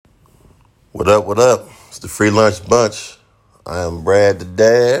What up, what up? It's the Free Lunch Bunch. I am Brad the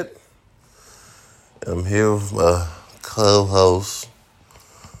Dad. I'm here with my co-host,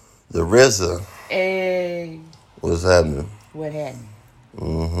 the RZA. Hey, What's happening? what happened?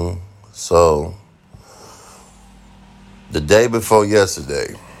 So, the day before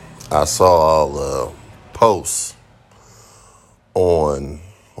yesterday, I saw posts on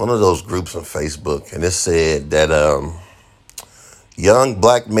one of those groups on Facebook, and it said that young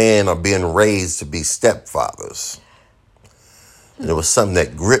black men are being raised to be stepfathers. And it was something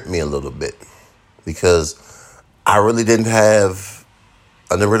that gripped me a little bit because I never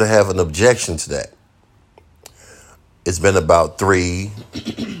really have an objection to that. It's been about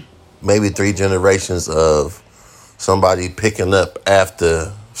maybe three generations of somebody picking up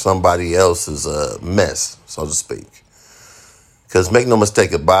after somebody else's mess, so to speak. Because make no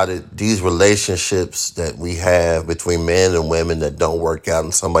mistake about it, these relationships that we have between men and women that don't work out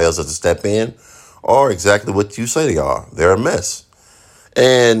and somebody else has to step in are exactly what you say they are. They're a mess.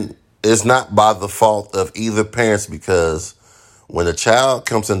 And it's not by the fault of either parents because when a child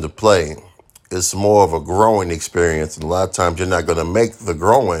comes into play, it's more of a growing experience. And a lot of times you're not going to make the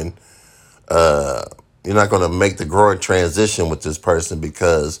growing transition with this person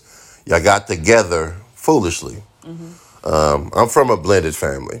because y'all got together foolishly. I'm from a blended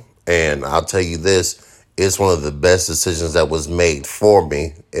family. And I'll tell you this, it's one of the best decisions that was made for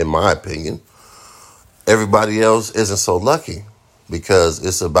me, in my opinion. Everybody else isn't so lucky because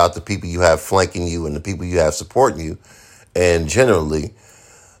it's about the people you have flanking you and the people you have supporting you. And generally,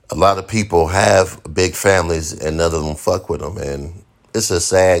 a lot of people have big families and none of them fuck with them. And it's a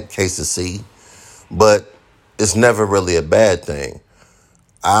sad case to see, but it's never really a bad thing.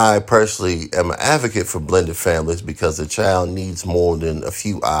 I personally am an advocate for blended families because the child needs more than a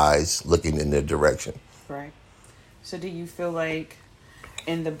few eyes looking in their direction. Right. So do you feel like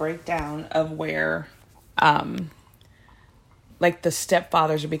in the breakdown of where like the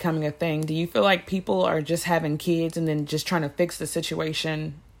stepfathers are becoming a thing, do you feel like people are just having kids and then just trying to fix the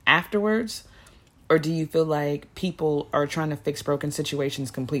situation afterwards? Or do you feel like people are trying to fix broken situations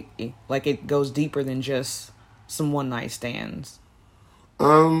completely? Like it goes deeper than just some one night stands?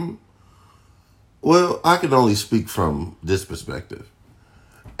 Well, I can only speak from this perspective.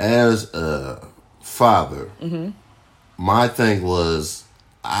 As a father, my thing was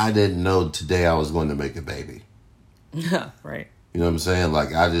I didn't know today I was going to make a baby. Right. You know what I'm saying?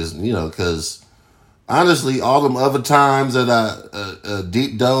 Like I just, because honestly, all them other times that I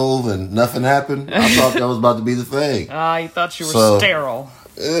deep dove and nothing happened, I thought that was about to be the thing. You thought you were sterile.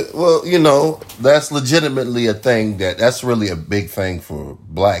 Well, that's legitimately a thing that's really a big thing for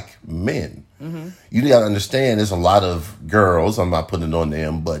black men. You got to understand there's a lot of girls, I'm not putting it on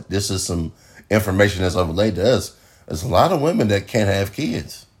them, but this is some information that's overlaid to us. There's a lot of women that can't have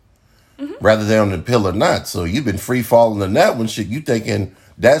kids, whether they're on the pill or not. So you've been free falling in that one. Shit, you thinking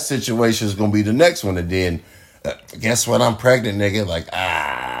that situation is going to be the next one. And then, guess what? I'm pregnant, nigga. Like,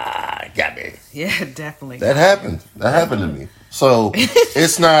 got me. Yeah, definitely. That happened. That happened to me. So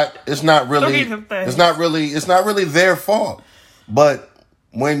it's not really their fault. But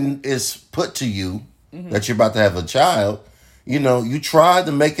when it's put to you that you're about to have a child, you try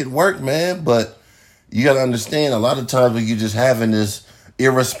to make it work, man. But you got to understand a lot of times when you just having this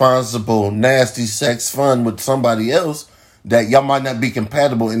irresponsible, nasty sex fun with somebody else that y'all might not be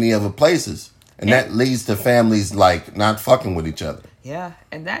compatible any other places. And that leads to families like not fucking with each other. Yeah,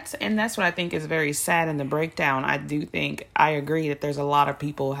 and that's what I think is very sad in the breakdown. I agree that there's a lot of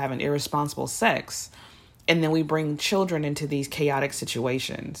people having irresponsible sex, and then we bring children into these chaotic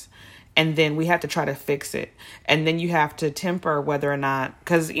situations, and then we have to try to fix it, and then you have to temper whether or not,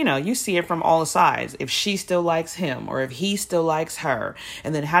 because you see it from all sides. If she still likes him, or if he still likes her,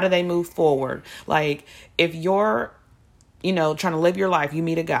 and then how do they move forward? Like if you're, trying to live your life, you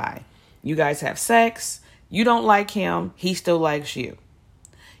meet a guy, you guys have sex. You don't like him. He still likes you.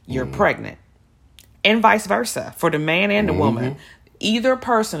 You're pregnant. And vice versa for the man and the woman. Either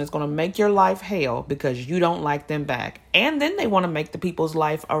person is going to make your life hell because you don't like them back. And then they want to make the people's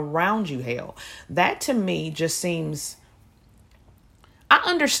life around you hell. That to me just seems... I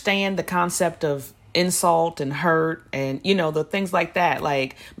understand the concept of insult and hurt and, the things like that.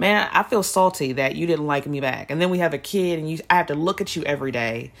 Like, man, I feel salty that you didn't like me back. And then we have a kid and I have to look at you every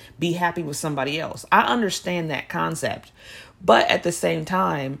day, be happy with somebody else. I understand that concept. But at the same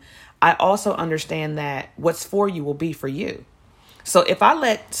time, I also understand that what's for you will be for you. So if I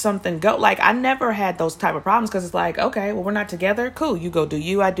let something go, like I never had those type of problems because it's like, okay, well, we're not together. Cool. You go do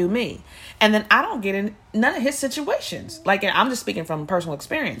you, I do me. And then I don't get in none of his situations. Like, I'm just speaking from personal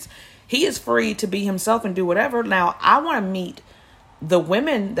experience. He is free to be himself and do whatever. Now, I want to meet the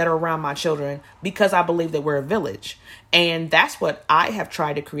women that are around my children because I believe that we're a village. And that's what I have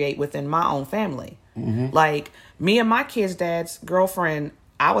tried to create within my own family. Like, me and my kids' dad's girlfriend,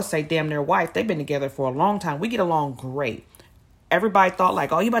 I would say damn near wife, they've been together for a long time. We get along great. Everybody thought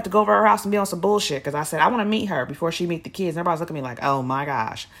like, oh, you about to go over her house and be on some bullshit. Because I said, I want to meet her before she meet the kids. And everybody's looking at me like, oh my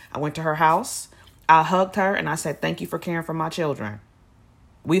gosh. I went to her house. I hugged her and I said, thank you for caring for my children.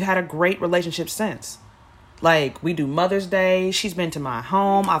 We've had a great relationship since. Like, we do Mother's Day. She's been to my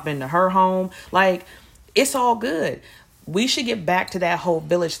home. I've been to her home. Like, it's all good. We should get back to that whole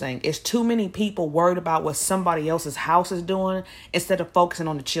village thing. It's too many people worried about what somebody else's house is doing instead of focusing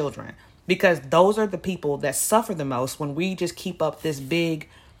on the children. Because those are the people that suffer the most when we just keep up this big,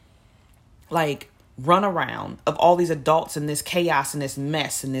 like, run around of all these adults and this chaos and this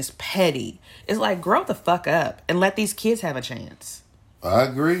mess and this petty. It's like, grow the fuck up and let these kids have a chance. I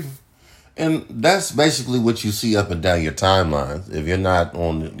agree. And that's basically what you see up and down your timelines. If you're not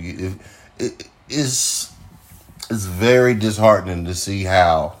on, it's very disheartening to see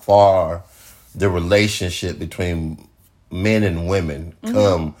how far the relationship between men and women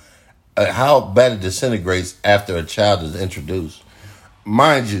come, how bad it disintegrates after a child is introduced.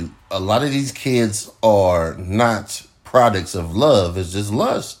 Mind you, a lot of these kids are not products of love. It's just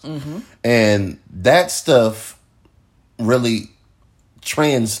lust. And that stuff really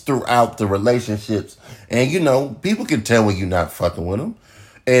trends throughout the relationships. And, you know, people can tell when you're not fucking with them.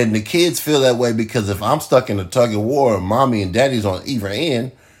 And the kids feel that way because if I'm stuck in a tug of war and mommy and daddy's on either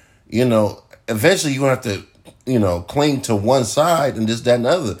end, you know, eventually you're going to have to, you know, cling to one side and this, that, and the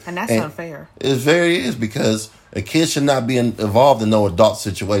other. And that's unfair. It very is, because a kid should not be involved in no adult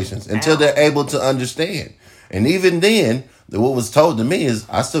situations until they're able to understand. And even then, what was told to me is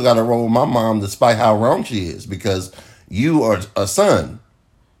I still got to roll with my mom despite how wrong she is, because you are a son.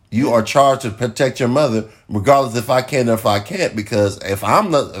 You are charged to protect your mother, regardless if I can or if I can't. Because if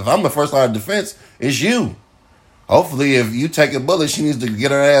I'm the first line of defense, it's you. Hopefully, if you take a bullet, she needs to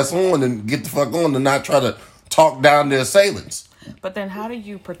get her ass on and get the fuck on and not try to talk down the assailants. But then how do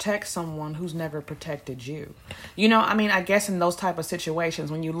you protect someone who's never protected you? You know, I mean, I guess in those type of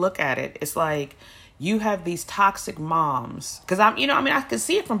situations, when you look at it, it's like you have these toxic moms. Because I can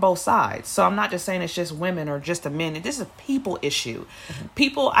see it from both sides. So I'm not just saying it's just women or just the men. This is a people issue.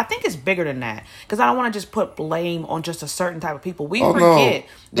 People, I think it's bigger than that. Because I don't want to just put blame on just a certain type of people. We forget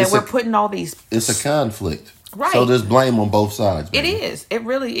that we're putting all these... It's a conflict. Right. So there's blame on both sides. Baby. It is. It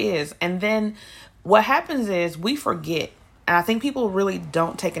really is. And then what happens is we forget. And I think people really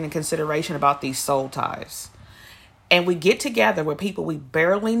don't take into consideration about these soul ties. And we get together with people we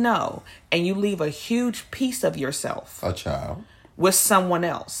barely know, and you leave a huge piece of yourself, a child, with someone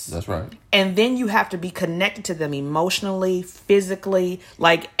else. That's right. And then you have to be connected to them emotionally, physically,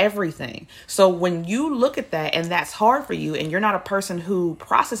 like everything. So when you look at that and that's hard for you, and you're not a person who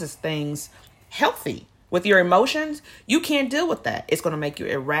processes things healthy with your emotions, you can't deal with that. It's going to make you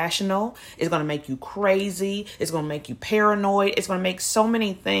irrational. It's going to make you crazy. It's going to make you paranoid. It's going to make so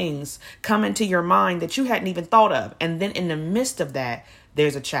many things come into your mind that you hadn't even thought of. And then in the midst of that,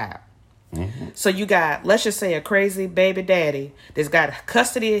 there's a child. So you got, let's just say, a crazy baby daddy that's got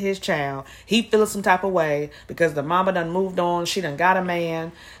custody of his child. He feeling some type of way because the mama done moved on. She done got a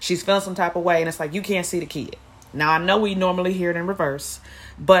man. She's feeling some type of way. And it's like, you can't see the kid. Now, I know we normally hear it in reverse,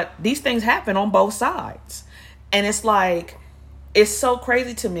 but these things happen on both sides. And it's like, it's so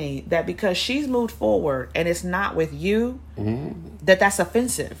crazy to me that because she's moved forward and it's not with you, that's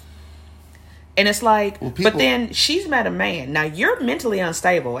offensive. And it's like, but then she's met a man. Now, you're mentally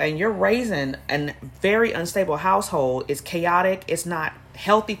unstable and you're raising a very unstable household. It's chaotic. It's not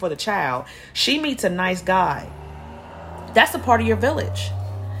healthy for the child. She meets a nice guy. That's a part of your village.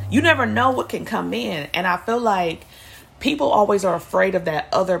 You never know what can come in. And I feel like people always are afraid of that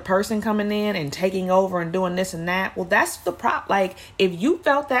other person coming in and taking over and doing this and that. Well, that's the problem. Like, if you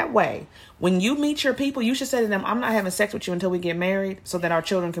felt that way, when you meet your people, you should say to them, I'm not having sex with you until we get married so that our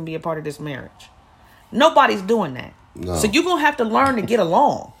children can be a part of this marriage. Nobody's doing that. No. So you're going to have to learn to get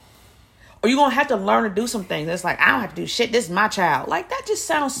along. Or you're going to have to learn to do some things. It's like, I don't have to do shit. This is my child. Like, that just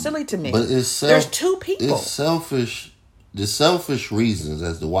sounds silly to me. But there's two people. It's selfish. The selfish reasons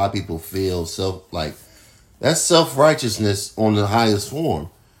as to why people feel that's self-righteousness on the highest form.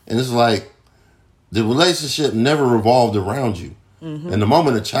 And it's like the relationship never revolved around you. And the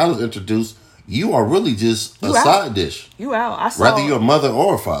moment a child is introduced, you are really just a side dish. You out. Whether you're a mother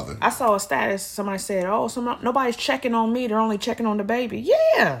or a father. I saw a status. Somebody said, nobody's checking on me. They're only checking on the baby.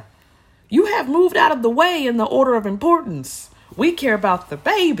 Yeah. You have moved out of the way in the order of importance. We care about the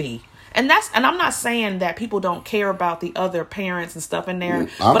baby. And I'm not saying that people don't care about the other parents and stuff in there.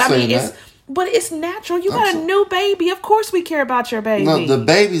 But I mean, But it's natural. You got a new baby. Of course we care about your baby. No, the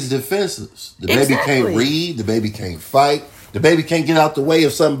baby's defenseless. The baby can't read. The baby can't fight. The baby can't get out the way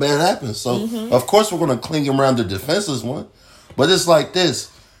if something bad happens. So, of course, we're going to cling around the defenseless one. But it's like this.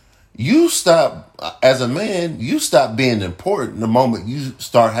 You stop, as a man, you stop being important the moment you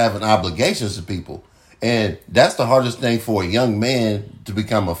start having obligations to people. And that's the hardest thing for a young man to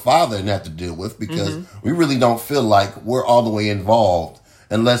become a father and have to deal with, because we really don't feel like we're all the way involved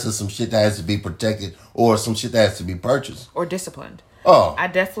unless it's some shit that has to be protected or some shit that has to be purchased. Or disciplined. Oh. I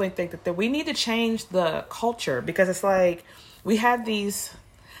definitely think that we need to change the culture, because it's like we have these,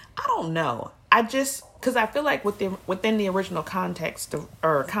 I don't know. Because I feel like within the original context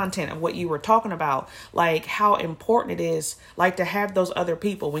or content of what you were talking about, like how important it is, like to have those other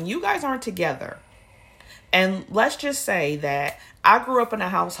people when you guys aren't together. And let's just say that I grew up in a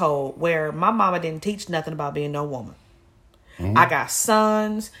household where my mama didn't teach nothing about being no woman. I got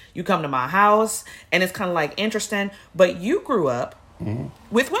sons, you come to my house, and it's kind of like interesting, but you grew up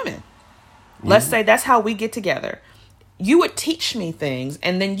with women. Let's say that's how we get together. You would teach me things,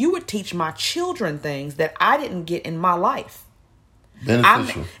 and then you would teach my children things that I didn't get in my life.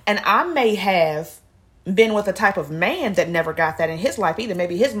 Beneficial. I may have been with a type of man that never got that in his life either.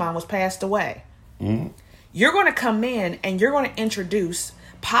 Maybe his mom was passed away. You're going to come in and you're going to introduce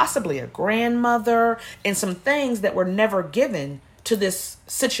possibly a grandmother and some things that were never given to this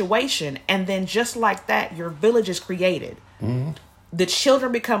situation. And then just like that, your village is created. The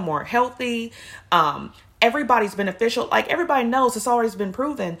children become more healthy. Everybody's beneficial. Like everybody knows, it's always been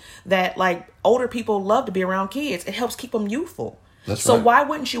proven that like older people love to be around kids. It helps keep them youthful. So why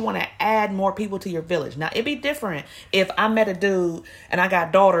wouldn't you want to add more people to your village? Now it'd be different if I met a dude and I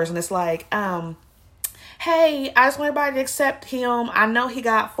got daughters and it's like, hey, I just want everybody to accept him. I know he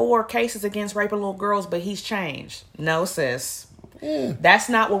got 4 cases against raping little girls, but he's changed. No, sis. That's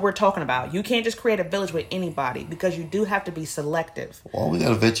not what we're talking about. You can't just create a village with anybody, because you do have to be selective. Well, we got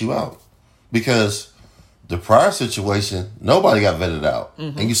to vet you out, because the prior situation, nobody got vetted out.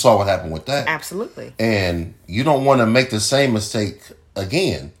 And you saw what happened with that. Absolutely. And you don't want to make the same mistake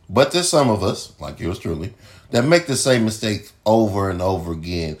again. But there's some of us, like yours truly, that make the same mistake over and over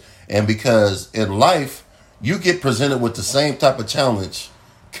again. And because in life, you get presented with the same type of challenge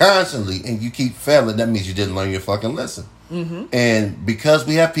constantly and you keep failing, that means you didn't learn your fucking lesson. And because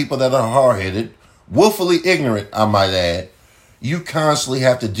we have people that are hard-headed, willfully ignorant, I might add, you constantly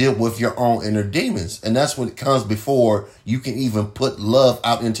have to deal with your own inner demons. And that's what comes before you can even put love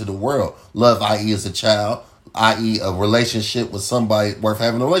out into the world. Love, i.e. as a child, i.e. a relationship with somebody worth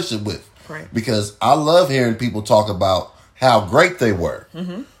having a relationship with. Right. Because I love hearing people talk about how great they were.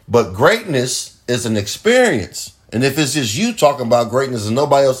 But greatness is an experience. And if it's just you talking about greatness and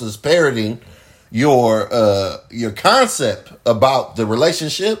nobody else is parroting your concept about the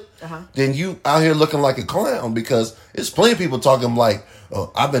relationship, then you out here looking like a clown, because it's plenty of people talking like,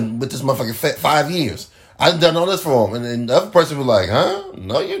 oh, I've been with this motherfucker 5 years. I've done all this for him. And then the other person be like, huh?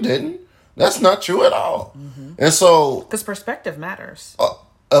 No, you didn't. That's not true at all. And so... because perspective matters.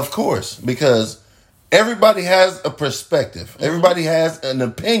 Of course, because everybody has a perspective. Everybody has an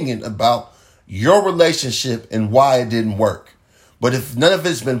opinion about your relationship and why it didn't work. But if none of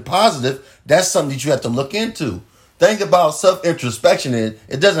it's been positive, that's something that you have to look into. Think about self-introspection.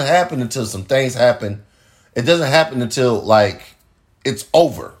 It doesn't happen until some things happen. It doesn't happen until, like, it's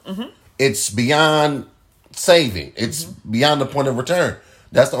over. It's beyond saving. It's beyond the point of return.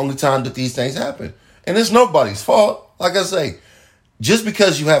 That's the only time that these things happen. And it's nobody's fault. Like I say, just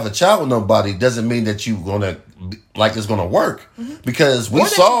because you have a child with nobody doesn't mean that you're gonna it's gonna work. Because we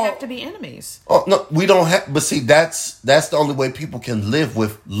saw you have to be enemies. Oh no, we don't have. But see, that's the only way people can live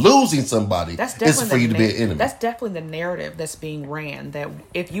with losing somebody. Is for you to be an enemy. That's definitely the narrative that's being ran. That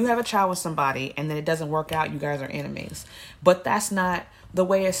if you have a child with somebody and then it doesn't work out, you guys are enemies. But that's not the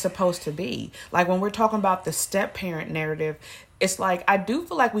way it's supposed to be. Like when we're talking about the step parent narrative, it's like I do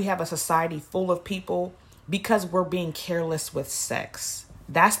feel like we have a society full of people because we're being careless with sex.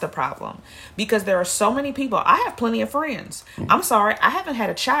 That's the problem. Because there are so many people. I have plenty of friends. I'm sorry, I haven't had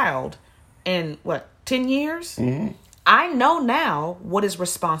a child in 10 years? I know now what is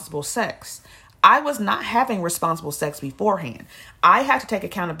responsible sex. I was not having responsible sex beforehand. I have to take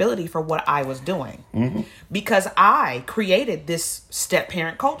accountability for what I was doing. Because I created this step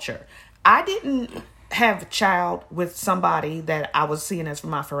parent culture. I didn't have a child with somebody that I was seeing as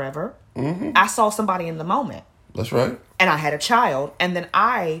my forever. I saw somebody in the moment. That's right. And I had a child, and then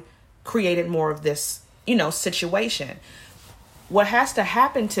I created more of this, situation. What has to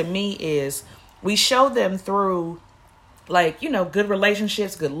happen to me is we show them through, good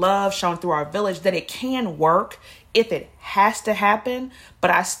relationships, good love, shown through our village, that it can work if it has to happen,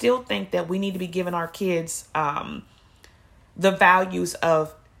 but I still think that we need to be giving our kids the values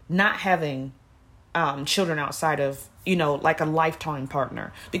of not having children outside of, like a lifetime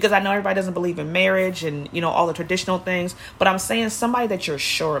partner. Because I know everybody doesn't believe in marriage and, all the traditional things, but I'm saying somebody that you're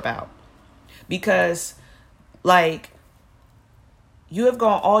sure about. Because, like, you have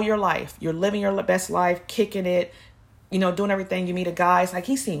gone all your life. You're living your best life, kicking it, doing everything. You meet a guy, it's like,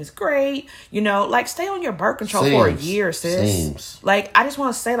 he seems great. Like, stay on your birth control for a year, sis. Like, I just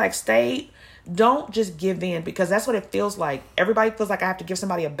want to say, like, don't just give in, because that's what it feels like. Everybody feels like I have to give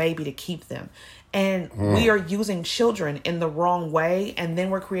somebody a baby to keep them. And we are using children in the wrong way. And then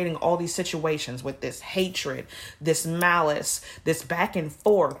we're creating all these situations with this hatred, this malice, this back and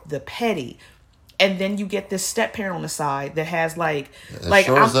forth, the petty. And then you get this step parent on the side that has it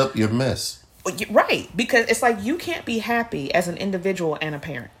shows up your mess. Right. Because it's like, you can't be happy as an individual and a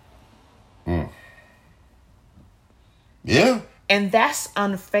parent. Yeah. And that's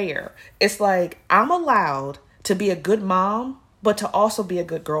unfair. It's like, I'm allowed to be a good mom, but to also be a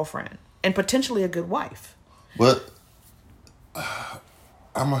good girlfriend and potentially a good wife. But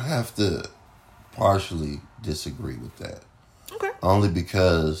I'm going to have to partially disagree with that. Okay. Only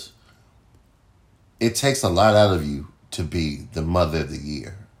because it takes a lot out of you to be the mother of the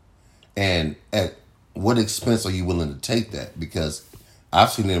year. And at what expense are you willing to take that? Because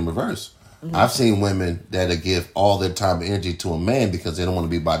I've seen it in reverse. Mm-hmm. I've seen women that'll give all their time and energy to a man because they don't want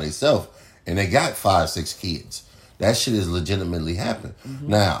to be by themselves, and they got 5, 6 kids. That shit is legitimately happened. Mm-hmm.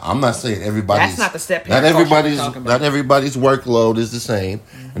 Now, I'm not saying everybody's... That's not the step parent. Not everybody's workload is the same,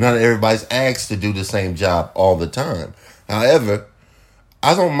 and not everybody's asked to do the same job all the time. However,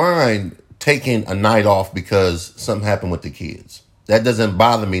 I don't mind taking a night off because something happened with the kids. That doesn't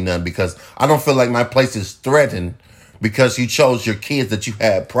bother me none, because I don't feel like my place is threatened because you chose your kids that you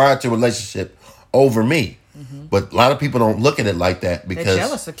had prior to relationship over me. Mm-hmm. But a lot of people don't look at it like that because... They're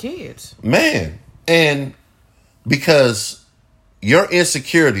jealous of kids. Man. And because your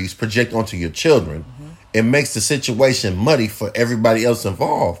insecurities project onto your children, it makes the situation muddy for everybody else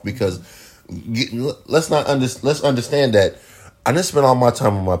involved. Because let's understand that I didn't spend all my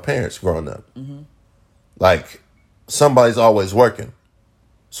time with my parents growing up. Mm-hmm. Like, somebody's always working.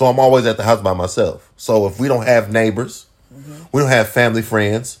 So I'm always at the house by myself. So if we don't have neighbors, we don't have family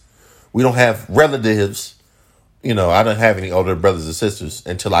friends, we don't have relatives, I didn't have any older brothers and sisters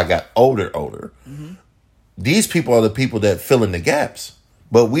until I got older. Mm-hmm. These people are the people that fill in the gaps.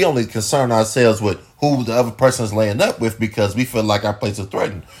 But we only concern ourselves with who the other person's laying up with because we feel like our place is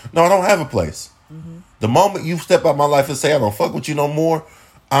threatened. No, I don't have a place. Mm-hmm. The moment you step out my life and say, I don't fuck with you no more,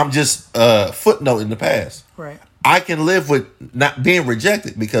 I'm just a footnote in the past. Right. I can live with not being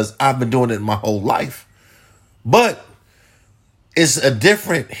rejected because I've been doing it my whole life. But it's a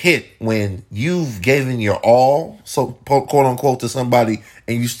different hit when you've given your all, so quote unquote, to somebody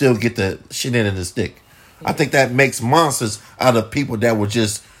and you still get the shit end of the stick. Yeah. I think that makes monsters out of people that were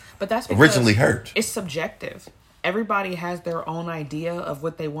just originally hurt. It's subjective. Everybody has their own idea of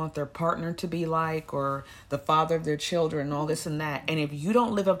what they want their partner to be like, or the father of their children, and all this and that. And if you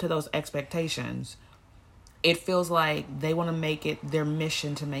don't live up to those expectations, it feels like they want to make it their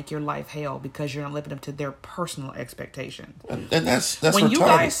mission to make your life hell because you're not living up to their personal expectations. And that's when retarded. You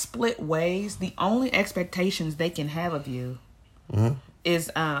guys split ways, the only expectations they can have of you is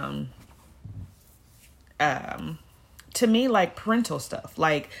to me, like, parental stuff.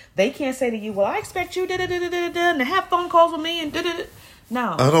 Like, they can't say to you, well, I expect you and to have phone calls with me and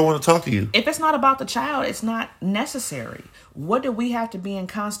No. I don't want to talk to you. If it's not about the child, it's not necessary. What do we have to be in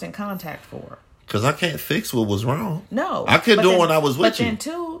constant contact for? Because I can't fix what was wrong. No. I couldn't do it when I was with you. But then,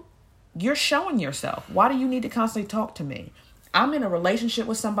 too, you're showing yourself. Why do you need to constantly talk to me? I'm in a relationship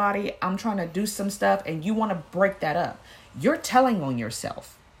with somebody. I'm trying to do some stuff, and you want to break that up. You're telling on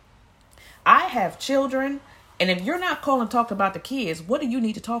yourself. I have children, and if you're not calling to talk about the kids, what do you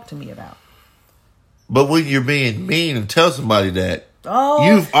need to talk to me about? But when you're being mean and tell somebody that,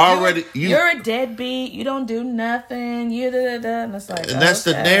 you're a deadbeat. You don't do nothing. And it's like, and that's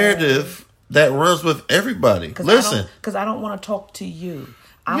the narrative that runs with everybody. Listen. Because I don't want to talk to you.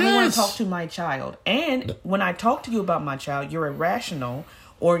 I don't want to talk to my child. And when I talk to you about my child, you're irrational,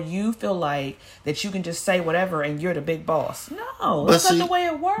 or you feel like that you can just say whatever and you're the big boss. No, that's not the way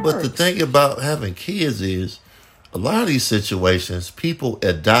it works. But the thing about having kids is, a lot of these situations, people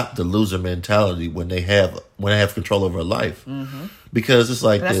adopt the loser mentality when they have control over life. Mm-hmm. Because it's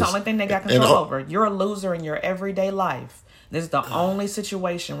like that's the only thing they got control over. You're a loser in your everyday life. This is the only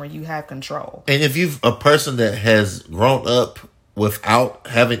situation where you have control. And if you've a person that has grown up without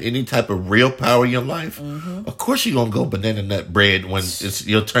having any type of real power in your life, of course you're going to go banana nut bread when it's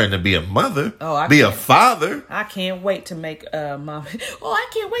your turn to be a mother, be a father. I can't wait to make I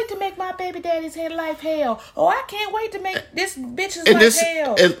can't wait to make my baby daddy's life hell. Oh, I can't wait to make this bitch's life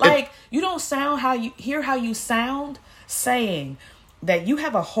hell. You don't sound how you sound saying that you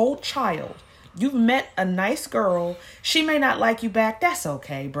have a whole child. You've met a nice girl. She may not like you back. That's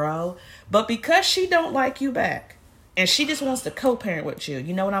okay, bro. But because she don't like you back, and she just wants to co-parent with you,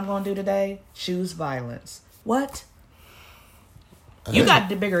 you know what I'm going to do today? Choose violence. What? You got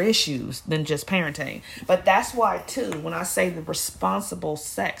the bigger issues than just parenting. But that's why, too, when I say the responsible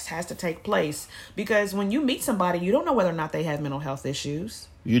sex has to take place, because when you meet somebody, you don't know whether or not they have mental health issues.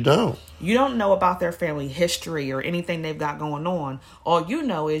 You don't. You don't know about their family history or anything they've got going on. All you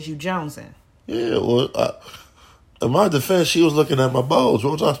know is you jonesing. Yeah, well, in my defense, she was looking at my balls.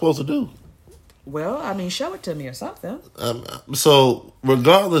 What was I supposed to do? Well, I mean, show it to me or something. So,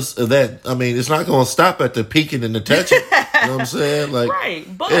 regardless of that, I mean, it's not going to stop at the peeking and the touching. You know what I'm saying? Like,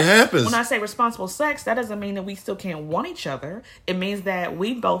 right. But it happens. When I say responsible sex, that doesn't mean that we still can't want each other. It means that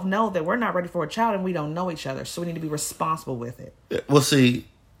we both know that we're not ready for a child and we don't know each other. So we need to be responsible with it. Well, see,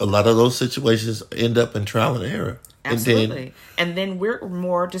 a lot of those situations end up in trial and error. Absolutely. And then we're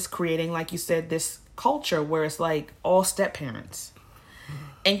more just creating, like you said, this culture where it's like all step parents.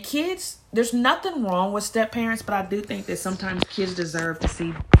 And kids, there's nothing wrong with step parents, but I do think that sometimes kids deserve to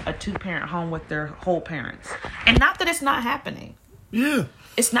see a 2-parent home with their whole parents. And not that it's not happening. Yeah.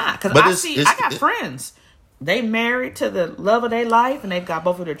 It's not. Because I got friends. They married to the love of their life and they've got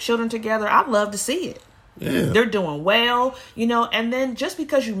both of their children together. I love to see it. Yeah. They're doing well, and then just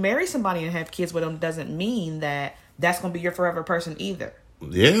because you marry somebody and have kids with them doesn't mean that that's going to be your forever person either.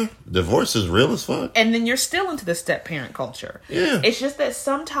 Yeah, divorce is real as fuck. And then you're still into the step-parent culture. Yeah. It's just that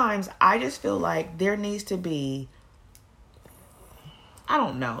sometimes I just feel like there needs to be, I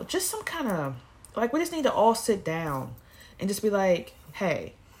don't know, just some kind of, like we just need to all sit down and just be like,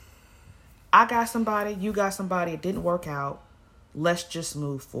 hey, I got somebody, you got somebody, it didn't work out. Let's just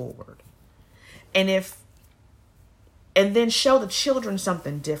move forward. And then show the children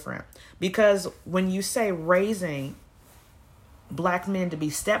something different. Because when you say raising black men to be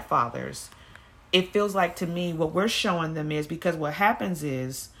stepfathers, it feels like to me what we're showing them is, because what happens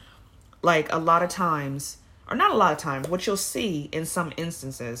is, like a lot of times, or not a lot of times, what you'll see in some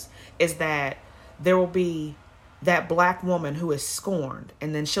instances is that there will be that black woman who is scorned,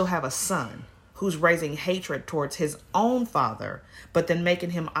 and then she'll have a son who's raising hatred towards his own father, but then making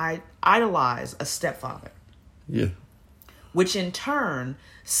him idolize a stepfather. Yeah. Which in turn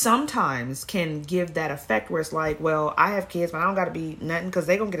sometimes can give that effect where it's like, well, I have kids, but I don't got to be nothing because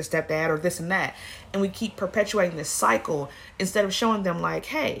they're going to get a stepdad or this and that. And we keep perpetuating this cycle instead of showing them like,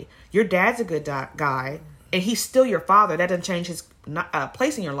 hey, your dad's a good guy and he's still your father. That doesn't change his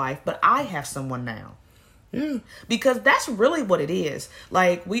place in your life, but I have someone now. Yeah. Because that's really what it is.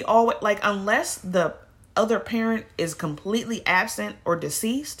 Like we always, like unless the other parent is completely absent or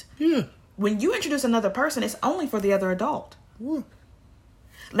deceased. Yeah. When you introduce another person, it's only for the other adult. Yeah.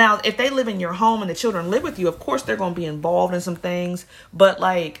 Now, if they live in your home and the children live with you, of course they're going to be involved in some things. But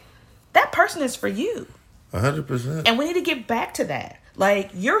like, that person is for you. 100%. And we need to get back to that.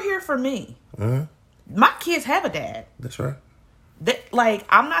 Like, you're here for me. Uh-huh. My kids have a dad. That's right. Like,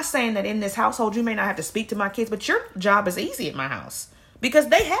 I'm not saying that in this household you may not have to speak to my kids, but your job is easy at my house because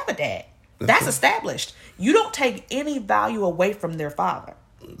they have a dad. That's established. You don't take any value away from their father.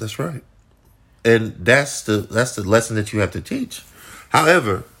 That's right. And that's the lesson that you have to teach.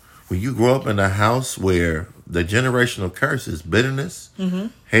 However, when you grow up in a house where the generational curse is bitterness,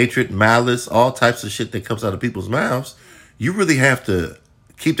 hatred, malice, all types of shit that comes out of people's mouths, you really have to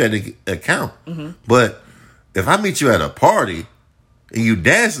keep that in account. But if I meet you at a party and you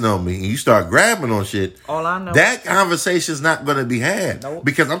dancing on me and you start grabbing on shit, all I know, that conversation's not going to be had. Nope.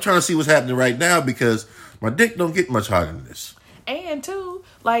 Because I'm trying to see what's happening right now because my dick don't get much harder than this. And too,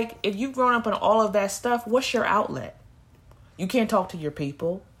 like, if you've grown up in all of that stuff, what's your outlet? You can't talk to your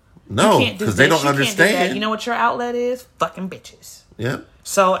people. No, because they don't understand. You know what your outlet is? Fucking bitches. Yep.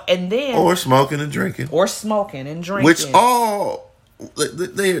 So, and then... Or smoking and drinking. Which all...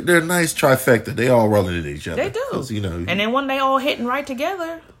 They're a nice trifecta. They all roll into each other. They do. You know, and then when they all hitting right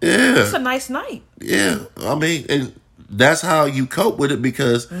together, yeah, it's a nice night. Yeah. I mean, and that's how you cope with it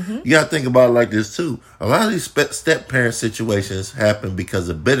because you got to think about it like this too. A lot of these step-parent situations happen because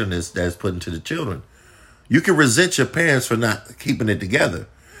of bitterness that's put into the children. You can resent your parents for not keeping it together.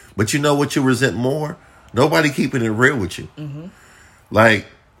 But you know what you resent more? Nobody keeping it real with you. Like,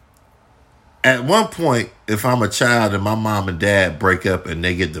 at one point, if I'm a child and my mom and dad break up and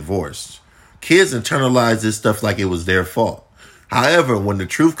they get divorced, kids internalize this stuff like it was their fault. However, when the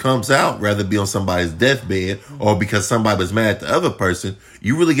truth comes out, rather be on somebody's deathbed or because somebody was mad at the other person,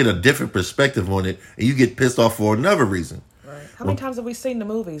 you really get a different perspective on it, and you get pissed off for another reason. Right. How many times have we seen the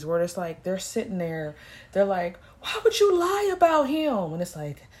movies where it's like they're sitting there, they're like, "Why would you lie about him?" And it's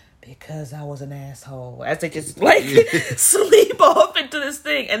like, because I was an asshole. As they just like sleep off into this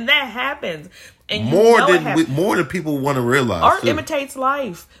thing, and that happens. And more than people want to realize. Art imitates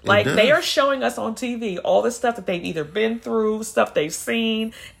life. Like they are showing us on TV all the stuff that they've either been through, stuff they've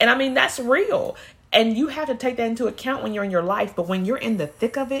seen, and I mean that's real. And you have to take that into account when you're in your life. But when you're in the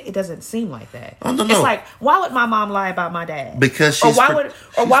thick of it, it doesn't seem like that. Oh, no. It's like, why would my mom lie about my dad? Because she's why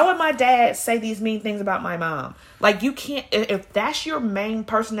would my dad say these mean things about my mom? Like you can't. If that's your main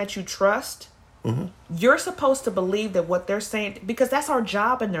person that you trust, you're supposed to believe that what they're saying, because that's our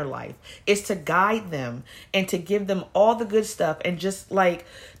job in their life, is to guide them and to give them all the good stuff, and just like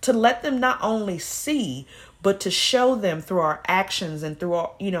to let them not only see, but to show them through our actions and through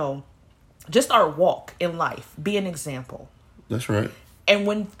our, just our walk in life, be an example. That's right. And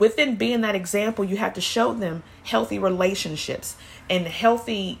within being that example, you have to show them healthy relationships and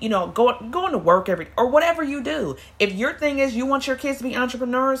healthy, going to work or whatever you do. If your thing is you want your kids to be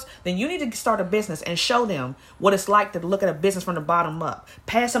entrepreneurs, then you need to start a business and show them what it's like to look at a business from the bottom up,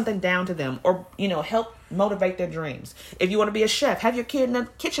 pass something down to them, or, help motivate their dreams. If you want to be a chef, have your kid in the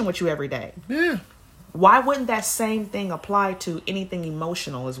kitchen with you every day. Yeah. Why wouldn't that same thing apply to anything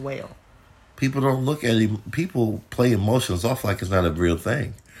emotional as well? People don't look at it. People play emotions off like it's not a real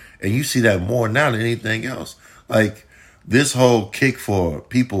thing. And you see that more now than anything else. Like this whole kick for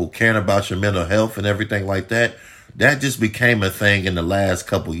people caring about your mental health and everything like that, that just became a thing in the last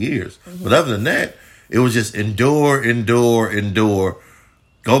couple years. Mm-hmm. But other than that, it was just endure,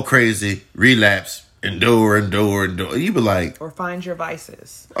 go crazy, relapse, endure. You be like... Or find your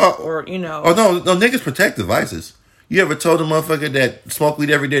vices. Oh, no, niggas protect the vices. You ever told a motherfucker that smoke weed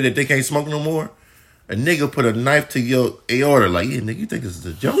every day that they can't smoke no more? A nigga put a knife to your aorta like, yeah, nigga, you think this is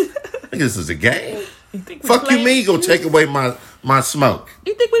a joke? Think this is a game? Fuck you mean go take away my smoke?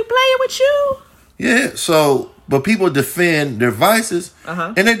 You think we playing with you? Yeah, so, but people defend their vices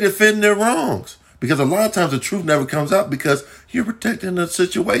and they defend their wrongs. Because a lot of times the truth never comes out because you're protecting the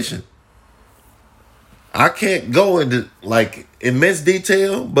situation. I can't go into like immense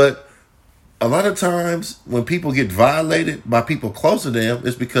detail, but a lot of times when people get violated by people close to them,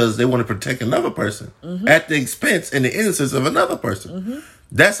 it's because they want to protect another person at the expense and the innocence of another person. Mm-hmm.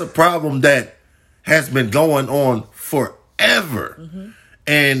 That's a problem that has been going on forever. Mm-hmm.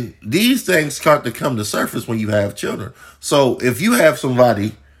 And these things start to come to surface when you have children. So if you have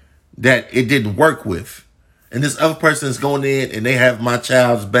somebody that it didn't work with, and this other person is going in and they have my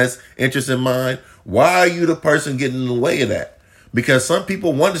child's best interest in mind, why are you the person getting in the way of that? Because some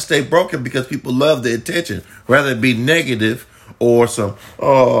people want to stay broken because people love the attention, rather it be negative or some...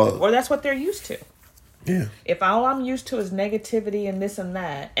 or that's what they're used to. Yeah. If all I'm used to is negativity and this and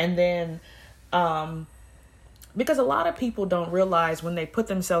that, and then... because a lot of people don't realize when they put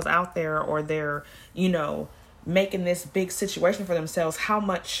themselves out there or they're, making this big situation for themselves, how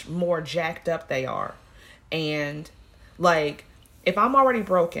much more jacked up they are. And, like, if I'm already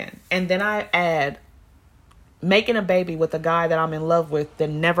broken and then I add... making a baby with a guy that I'm in love with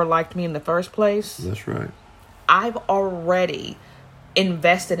that never liked me in the first place. That's right. I've already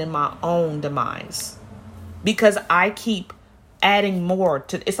invested in my own demise because I keep adding more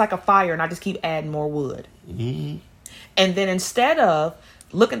to, it's like a fire and I just keep adding more wood. Mm-hmm. And then instead of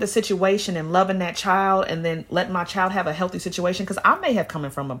looking at the situation and loving that child and then letting my child have a healthy situation, because I may have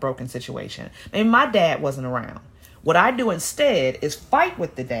coming from a broken situation. Maybe my dad wasn't around. What I do instead is fight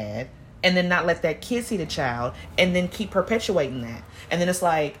with the dad and then not let that kid see the child, and then keep perpetuating that. And then it's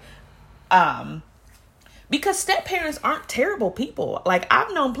like, because step parents aren't terrible people. Like,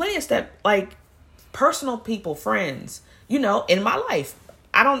 I've known plenty of personal people, friends, in my life.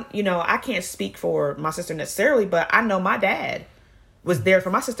 I can't speak for my sister necessarily, but I know my dad was there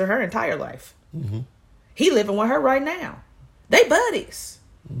for my sister her entire life. Mm-hmm. He living with her right now. They buddies.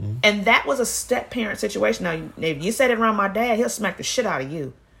 Mm-hmm. And that was a step parent situation. Now, if you said it around my dad, he'll smack the shit out of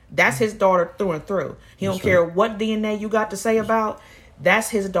you. That's his daughter through and through. He don't care what DNA you got to say about. That's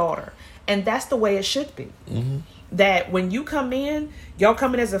his daughter. And that's the way it should be. Mm-hmm. That when you come in, y'all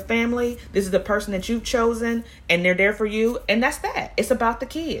come in as a family. This is the person that you've chosen. And they're there for you. And that's that. It's about the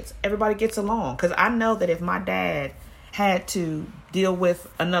kids. Everybody gets along. Because I know that if my dad had to deal with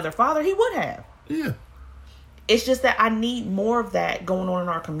another father, he would have. Yeah. It's just that I need more of that going on in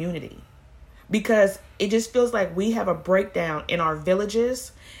our community. Because it just feels like we have a breakdown in our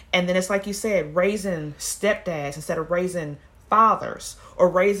villages. And then it's like you said, raising stepdads instead of raising fathers, or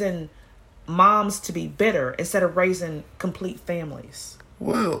raising moms to be bitter instead of raising complete families.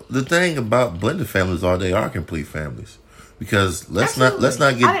 Well, the thing about blended families are they are complete families. Because let's not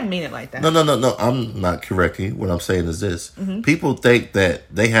get. I didn't mean it like that. No. I'm not correcting you. What I'm saying is this: people think that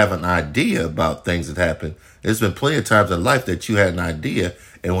they have an idea about things that happen. There's been plenty of times in life that you had an idea,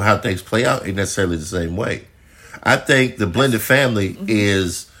 and how things play out ain't necessarily the same way. I think the blended family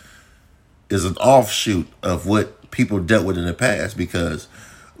is an offshoot of what people dealt with in the past. Because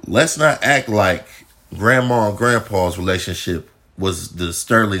let's not act like grandma and grandpa's relationship was the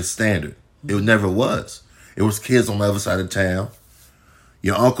sterling standard. It never was. It was kids on the other side of town.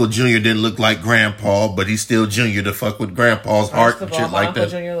 Your Uncle Junior didn't look like Grandpa, but he's still Junior to fuck with Grandpa's heart and shit like that.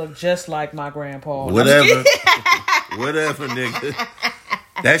 Uncle Junior looked just like my grandpa. Whatever, nigga.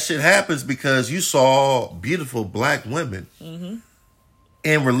 That shit happens because you saw beautiful black women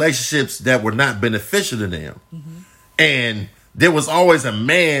in relationships that were not beneficial to them. And there was always a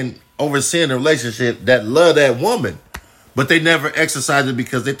man overseeing the relationship that loved that woman. But they never exercised it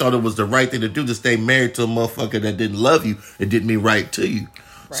because they thought it was the right thing to do, to stay married to a motherfucker that didn't love you. It didn't mean right to you.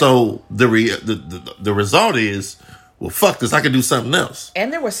 Right. So the result is, well, fuck this. I can do something else.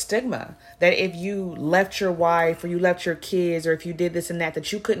 And there was stigma that if you left your wife or you left your kids or if you did this and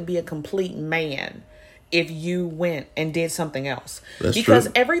that you couldn't be a complete man if you went and did something else. That's because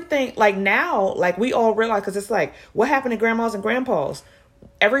true. Everything, like now, like we all realize, because it's like, what happened to grandmas and grandpas?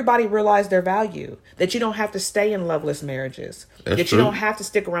 Everybody realized their value, that you don't have to stay in loveless marriages, That's that true. you don't have to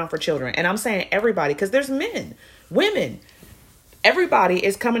stick around for children. And I'm saying everybody, because there's men, women, everybody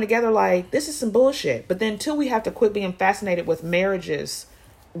is coming together like, this is some bullshit. But then too, we have to quit being fascinated with marriages,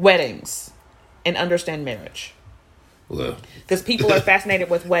 weddings, and understand marriage. Well, because people are fascinated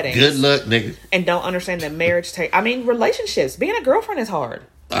with weddings. Good luck, nigga. And don't understand that marriage relationships, being a girlfriend is hard.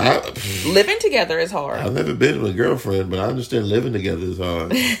 Living together is hard. I've never been with a girlfriend, but I understand living together is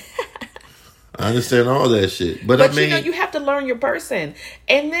hard. I understand all that shit. But I mean, you have to learn your person.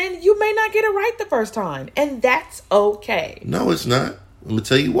 And then you may not get it right the first time. And that's okay. No, it's not. I'm going to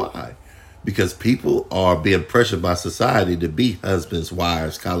tell you why. Because people are being pressured by society to be husbands,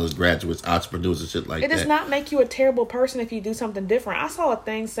 wives, college graduates, entrepreneurs, and shit like that. It does not make you a terrible person if you do something different. I saw a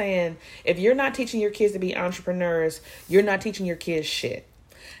thing saying, if you're not teaching your kids to be entrepreneurs, you're not teaching your kids shit.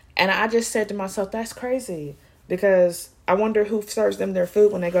 And I just said to myself, that's crazy. Because I wonder who serves them their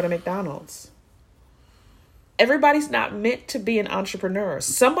food when they go to McDonald's. Everybody's not meant to be an entrepreneur.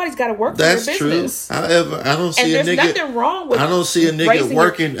 Somebody's got to work for their business. That's true. However, I don't see and there's nothing wrong with. I don't see a nigga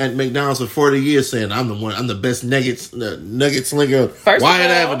working at McDonald's for 40 years saying I'm the best nugget slinger.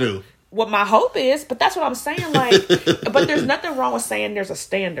 Wyatt Avenue. What my hope is, but that's what I'm saying. Like, but there's nothing wrong with saying there's a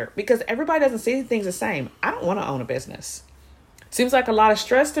standard because everybody doesn't see things the same. I don't want to own a business. Seems like a lot of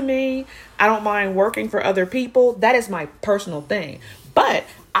stress to me. I don't mind working for other people. That is my personal thing. But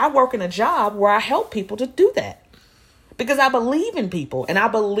I work in a job where I help people to do that. Because I believe in people and I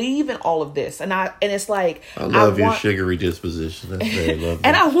believe in all of this. And it's like I love your sugary disposition. That's very lovely.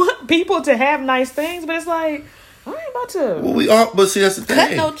 And I want people to have nice things, but it's like I ain't about to. Well, we are, but see, that's the thing.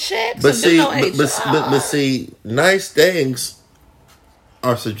 Cut no checks. But see, no but see, nice things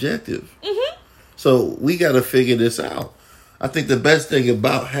are subjective. Mm-hmm. So we got to figure this out. I think the best thing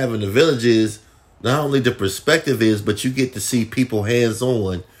about having a village is not only the perspective is, but you get to see people hands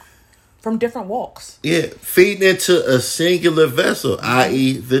on. From different walks. Yeah, feeding into a singular vessel,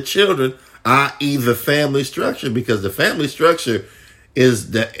 i.e. the children, i.e. the family structure, because the family structure is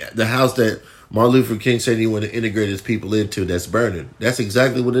the house that Martin Luther King said he wanted to integrate his people into that's burning. That's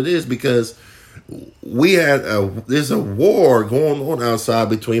exactly what it is, because there's a war going on outside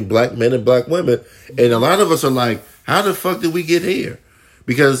between black men and black women, and a lot of us are like, how the fuck did we get here?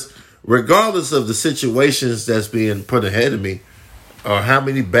 Because regardless of the situations that's being put ahead of me, or how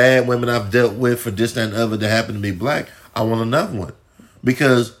many bad women I've dealt with for this, that, and the other that happen to be black, I want another one.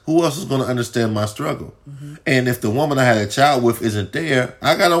 Because who else is going to understand my struggle? Mm-hmm. And if the woman I had a child with isn't there,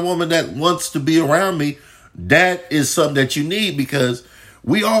 I got a woman that wants to be around me. That is something that you need, because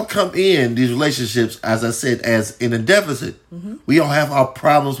we all come in these relationships, as I said, as in a deficit. Mm-hmm. We all have our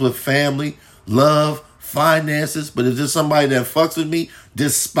problems with family, love, finances, but if there's somebody that fucks with me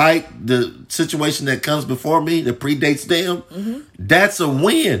despite the situation that comes before me that predates them, mm-hmm. that's a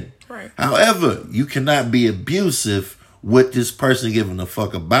win. Right. However, you cannot be abusive with this person giving a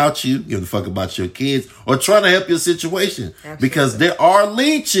fuck about you, giving a fuck about your kids, or trying to help your situation. Absolutely. Because there are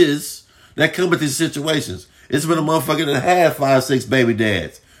leeches that come with these situations. It's been a motherfucker that had 5-6 baby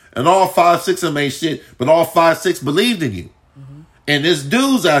dads, and all 5-6 of them ain't shit, but all 5-6 believed in you. And there's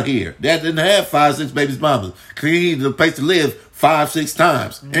dudes out here that didn't have 5-6 babies mamas. Cause he needed a place to live 5-6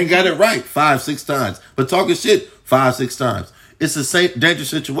 times. Mm-hmm. Ain't got it right 5-6 times. But talking shit 5-6 times. it's the same dangerous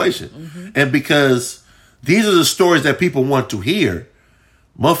situation. And because these are the stories that people want to hear,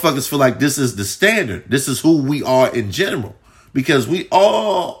 motherfuckers feel like this is the standard. This is who we are in general. Because we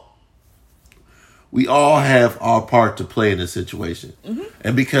all have our part to play in this situation.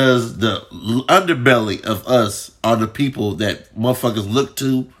 And because the underbelly of us are the people that motherfuckers look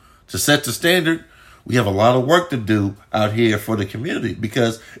to set the standard, we have a lot of work to do out here for the community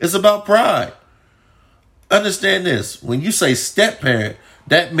because it's about pride. Understand this. When you say step parent,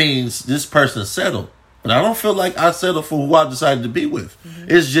 that means this person settled. But I don't feel like I settled for who I decided to be with.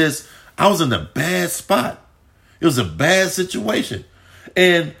 It's just, I was in a bad spot. It was a bad situation.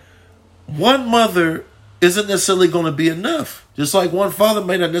 And one mother isn't necessarily going to be enough. Just like one father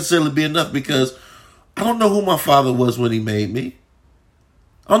may not necessarily be enough because I don't know who my father was when he made me.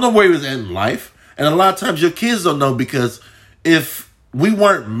 I don't know where he was at in life. And a lot of times your kids don't know because if we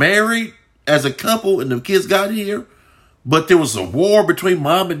weren't married as a couple and the kids got here, but there was a war between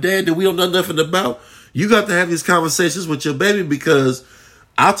mom and dad that we don't know nothing about, you got to have these conversations with your baby because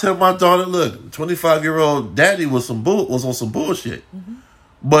I'll tell my daughter, look, 25-year-old daddy was on some bullshit.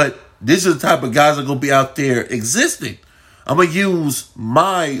 But these are the type of guys that are going to be out there existing. I'm going to use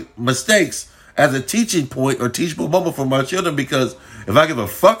my mistakes as a teaching point or teachable moment for my children because if I give a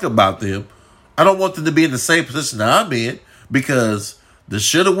fuck about them, I don't want them to be in the same position that I'm in because the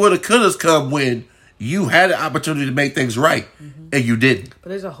shoulda, woulda, couldas come when you had an opportunity to make things right and you didn't. But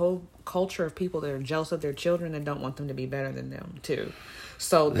there's a whole culture of people that are jealous of their children and don't want them to be better than them too.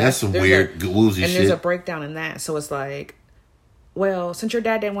 So that's some weird woozy shit. And there's a breakdown in that. So it's like, well, since your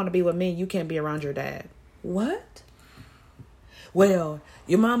dad didn't want to be with me, you can't be around your dad. What? Well,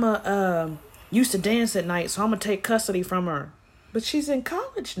 your mama used to dance at night, so I'm going to take custody from her. But she's in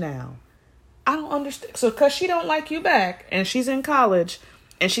college now. I don't understand. So because she don't like you back and she's in college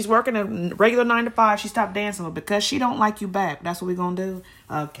and she's working a regular 9 to 5, she stopped dancing. But because she don't like you back, that's what we're going to do?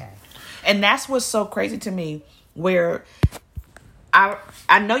 Okay. And that's what's so crazy to me where I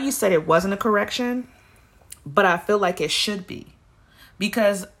know you said it wasn't a correction, but I feel like it should be.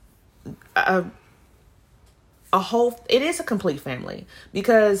 Because it is a complete family.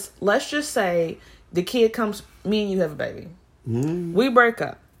 Because let's just say the kid comes, me and you have a baby. We break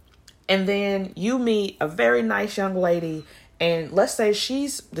up. And then you meet a very nice young lady. And let's say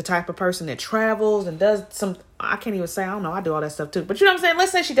she's the type of person that travels and does some, I can't even say, I don't know, I do all that stuff too. But you know what I'm saying?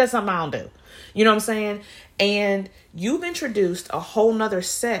 Let's say she does something I don't do. You know what I'm saying? And you've introduced a whole nother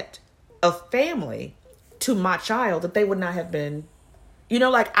set of family to my child that they would not have been. You know,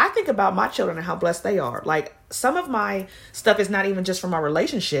 like I think about my children and how blessed they are. Like some of my stuff is not even just from our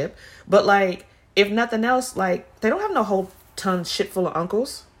relationship, but like if nothing else, like they don't have no whole ton shit full of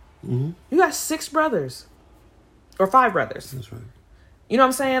uncles. You got 6 brothers or 5 brothers. That's right. You know what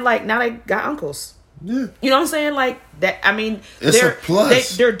I'm saying? Like now they got uncles. Yeah. You know what I'm saying? Like that. I mean, it's a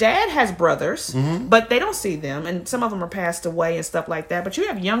plus. Their dad has brothers, but they don't see them, and some of them are passed away and stuff like that. But you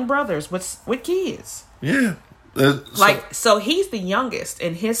have young brothers with kids. Yeah. So he's the youngest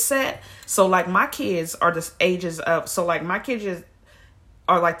in his set. So like my kids are the ages of. So like my kids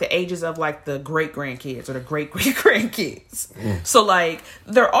are like the ages of like the great grandkids or the great grandkids. So like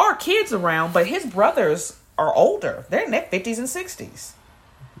there are kids around, but his brothers are older. They're in their 50s and 60s.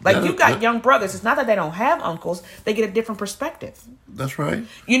 Like you got young brothers. It's not that they don't have uncles. They get a different perspective. That's right.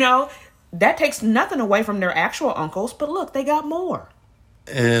 You know, that takes nothing away from their actual uncles. But look, they got more.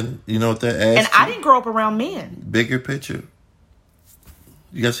 And you know what that adds And I didn't grow up around men. Bigger picture.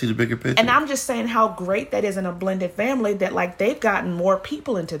 You guys see the bigger picture? And I'm just saying how great that is in a blended family that like they've gotten more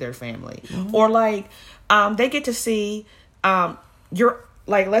people into their family. Or like they get to see your,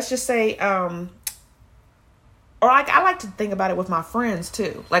 like, let's just say, or like I like to think about it with my friends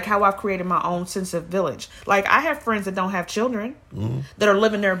too. Like how I've created my own sense of village. Like I have friends that don't have children, that are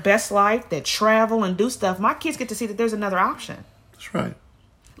living their best life, that travel and do stuff. My kids get to see that there's another option. That's right.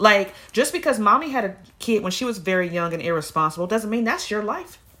 Like, just because mommy had a kid when she was very young and irresponsible doesn't mean that's your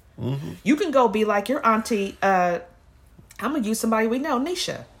life. You can go be like your auntie. I'm going to use somebody we know,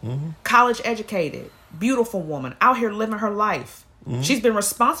 Nisha. College educated, beautiful woman, out here living her life. She's been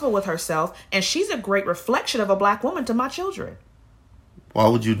responsible with herself, and she's a great reflection of a black woman to my children. Why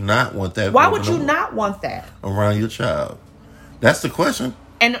would you not want that? Why would you not want that around your child? That's the question.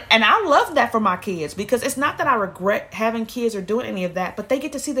 And I love that for my kids because it's not that I regret having kids or doing any of that, but they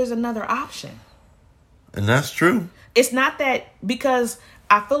get to see there's another option. And that's true. It's not that because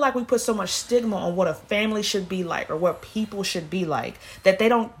I feel like we put so much stigma on what a family should be like or what people should be like that they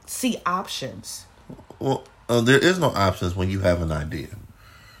don't see options. Well, there is no options when you have an idea.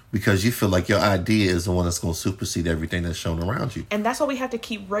 because you feel like your idea is the one that's going to supersede everything that's shown around you. And that's why we have to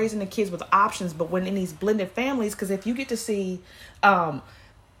keep raising the kids with options. But when in these blended families, because if you get to see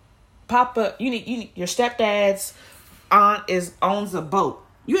Papa, you need your stepdad's aunt owns a boat.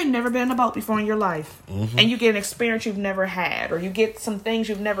 You ain't never been on a boat before in your life. Mm-hmm. And you get an experience you've never had, or you get some things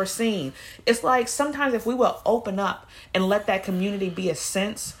you've never seen. It's like sometimes if we will open up and let that community be a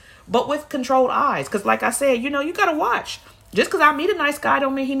sense, but with controlled eyes. Because like I said, you got to watch. Just because I meet a nice guy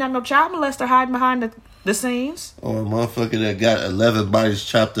don't mean he not no child molester hiding behind the scenes. Or a motherfucker that got 11 bodies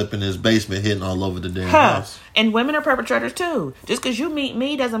chopped up in his basement hitting all over the damn house. And women are perpetrators too. Just because you meet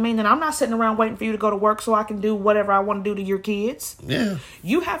me doesn't mean that I'm not sitting around waiting for you to go to work so I can do whatever I want to do to your kids. Yeah.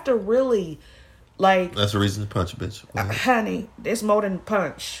 You have to really, like... That's a reason to punch a bitch. Honey, it's more than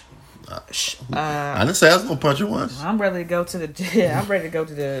punch. I didn't say I was going to punch her once. I'm ready to go to the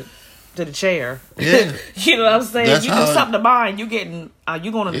chair. Yeah. You know what I'm saying? That's you do something to mine, you going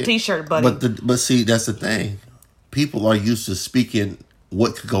on the t-shirt, buddy. But see, that's the thing. People are used to speaking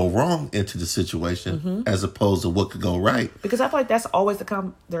what could go wrong into the situation as opposed to what could go right. Because I feel like that's always the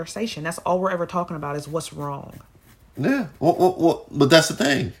conversation. That's all we're ever talking about is what's wrong. Yeah. Well, but that's the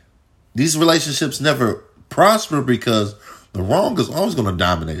thing. These relationships never prosper because the wrong is always going to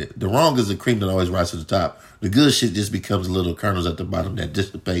dominate it. The wrong is the cream that always rises to the top. The good shit just becomes little kernels at the bottom that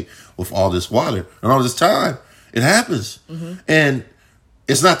dissipate with all this water. And all this time, it happens. Mm-hmm. And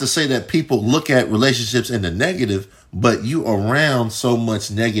it's not to say that people look at relationships in the negative, but you around so much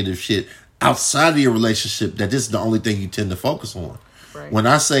negative shit outside of your relationship that this is the only thing you tend to focus on. Right. When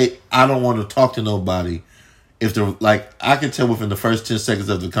I say I don't want to talk to nobody, if they're like, I can tell within the first 10 seconds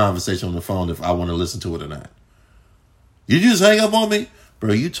of the conversation on the phone if I want to listen to it or not. You just hang up on me?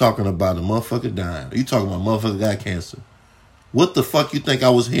 Bro, you talking about a motherfucker dying. You talking about a motherfucker got cancer. What the fuck you think I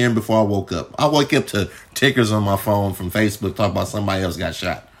was hearing before I woke up? I wake up to tickers on my phone from Facebook talking about somebody else got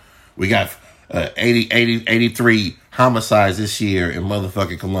shot. We got 83 homicides this year in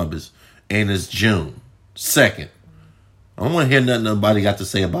motherfucking Columbus. And it's June 2nd. I don't want to hear nothing nobody got to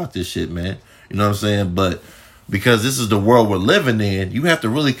say about this shit, man. You know what I'm saying? But because this is the world we're living in, you have to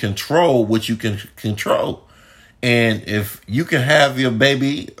really control what you can control. And if you can have your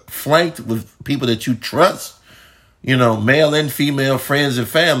baby flanked with people that you trust, male and female, friends and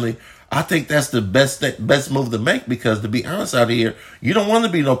family, I think that's the best move to make because to be honest out here, you don't want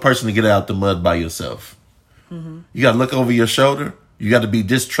to be no person to get out the mud by yourself. Mm-hmm. You got to look over your shoulder. You got to be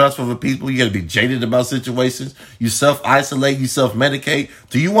distrustful of people. You got to be jaded about situations. You self-isolate, you self-medicate.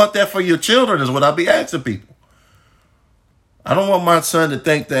 Do you want that for your children is what I be asking people. I don't want my son to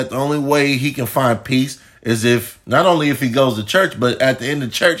think that the only way he can find peace is not only if he goes to church, but at the end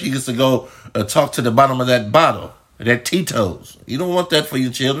of church, he gets to go talk to the bottom of that bottle, that Tito's. You don't want that for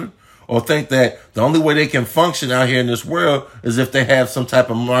your children. Or think that the only way they can function out here in this world is if they have some type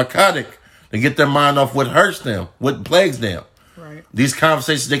of narcotic to get their mind off what hurts them, what plagues them. Right. These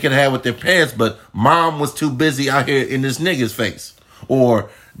conversations they can have with their parents, but mom was too busy out here in this nigga's face. Or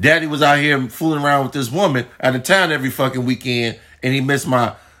daddy was out here fooling around with this woman out of town every fucking weekend and he missed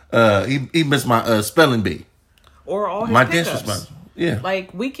my he missed my spelling bee. Or all his pickups. Yeah.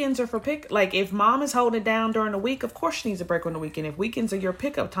 Like, weekends are for like, if mom is holding it down during the week, of course she needs a break on the weekend. If weekends are your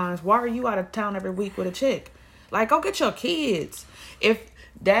pickup times, why are you out of town every week with a chick? Like, go get your kids. If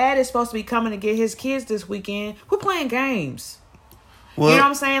dad is supposed to be coming to get his kids this weekend, we're playing games. Well, you know what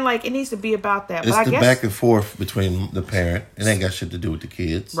I'm saying? Like, it needs to be about that. It's the back and forth between the parent. It ain't got shit to do with the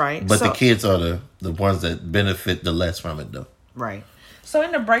kids. Right. But the kids are the ones that benefit the less from it, though. Right. So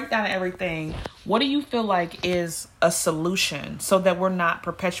in the breakdown of everything, what do you feel like is a solution so that we're not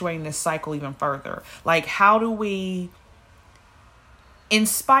perpetuating this cycle even further? Like, how do we, in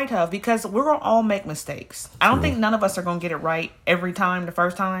spite of, because we're going to all make mistakes. I don't think none of us are going to get it right every time, the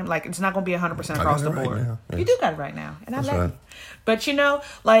first time. Like, it's not going to be 100% across the board. Right, yes. You do got it right now. And I love it. But,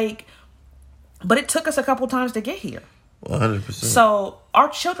 but it took us a couple times to get here. 100%. So our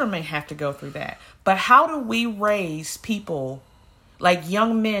children may have to go through that. But how do we raise people, like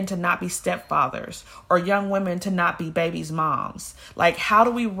young men to not be stepfathers or young women to not be babies' moms? Like, how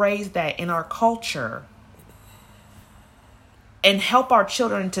do we raise that in our culture and help our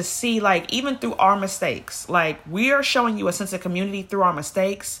children to see, like, even through our mistakes, like, we are showing you a sense of community through our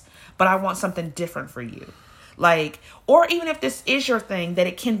mistakes, but I want something different for you. Like, or even if this is your thing, that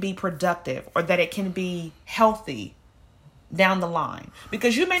it can be productive or that it can be healthy down the line,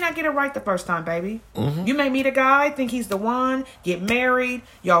 because you may not get it right the first time, baby. Mm-hmm. You may meet a guy, think he's the one, get married,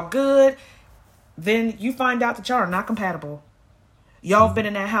 y'all good, then you find out that y'all are not compatible. Y'all have been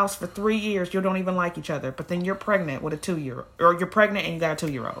in that house for 3 years, you don't even like each other, but then you're pregnant with a 2-year, or you're pregnant and you got a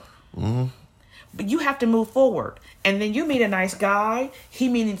 2-year-old. Mm-hmm. But you have to move forward. And then you meet a nice guy. He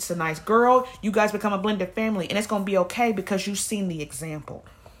meets a nice girl. You guys become a blended family. And it's going to be okay because you've seen the example.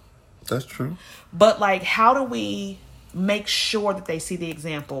 That's true. But like, how do we make sure that they see the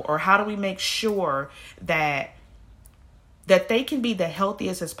example? Or how do we make sure that they can be the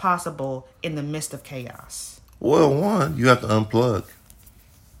healthiest as possible in the midst of chaos? Well, one, you have to unplug.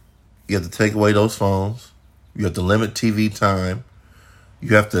 You have to take away those phones. You have to limit TV time.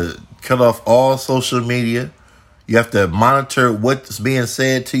 You have to cut off all social media. You have to monitor what's being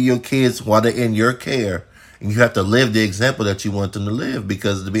said to your kids while they're in your care. And you have to live the example that you want them to live.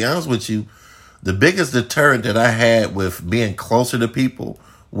 Because to be honest with you, the biggest deterrent that I had with being closer to people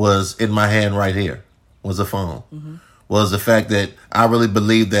was in my hand right here, was a phone. Mm-hmm. Was the fact that I really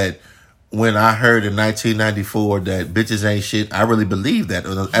believed that when I heard in 1994 that bitches ain't shit, I really believed that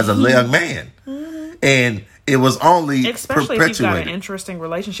as a young man. Mm-hmm. And it was only especially perpetuated. If you've got an interesting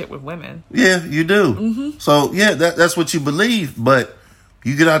relationship with women. Yeah, you do. Mm-hmm. So, yeah, that's what you believe. But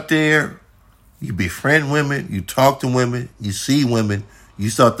you get out there, you befriend women, you talk to women, you see women, you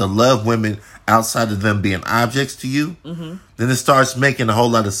start to love women outside of them being objects to you, mm-hmm. then it starts making a whole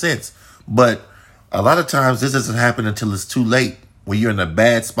lot of sense. But a lot of times this doesn't happen until it's too late, when you're in a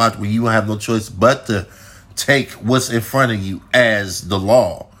bad spot where you have no choice but to take what's in front of you as the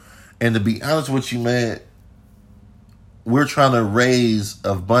law. And to be honest with you, man, we're trying to raise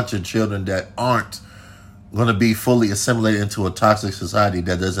a bunch of children that aren't going to be fully assimilated into a toxic society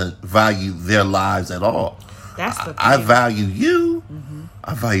that doesn't value their lives at all. That's the thing. I value you. Mm-hmm.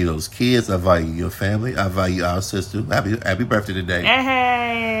 I value those kids. I value your family. I value our sister. Happy birthday today.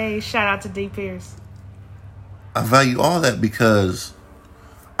 Hey, shout out to D. Pierce. I value all that because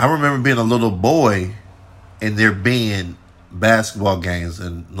I remember being a little boy and there being basketball games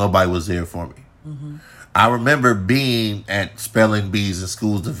and nobody was there for me. Mm-hmm. I remember being at spelling bees and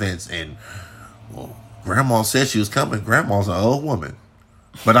schools events and grandma said she was coming. Grandma's an old woman.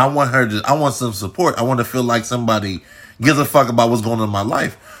 But I want some support. I want to feel like somebody gives a fuck about what's going on in my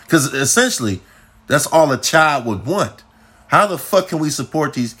life. Because essentially, that's all a child would want. How the fuck can we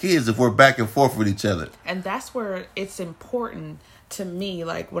support these kids if we're back and forth with each other? And that's where it's important to me.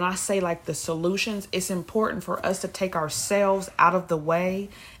 Like when I say like the solutions, it's important for us to take ourselves out of the way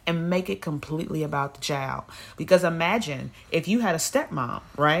and make it completely about the child. Because imagine if you had a stepmom,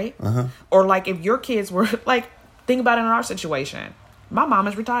 right? Uh-huh. Or like if your kids were like, think about it in our situation. My mom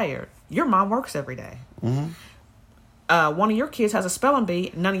is retired. Your mom works every day. Mm-hmm. One of your kids has a spelling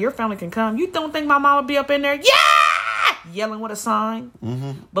bee. None of your family can come. You don't think my mom would be up in there? Yeah! Yelling with a sign.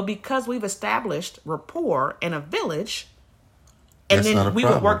 Mm-hmm. But because we've established rapport in a village, and that's then we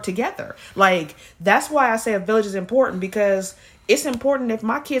would work together. Like, that's why I say a village is important, because it's important if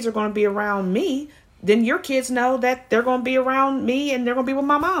my kids are going to be around me, then your kids know that they're going to be around me and they're going to be with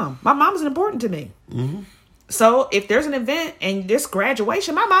my mom. My mom is important to me. Mm-hmm. So if there's an event and this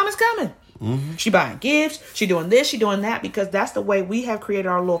graduation, my mom is coming. Mm-hmm. She buying gifts. She doing this. She doing that, because that's the way we have created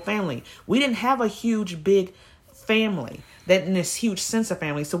our little family. We didn't have a huge, big family, that in this huge sense of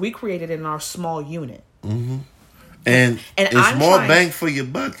family. So we created it in our small unit. Mm-hmm. And it's more bang for your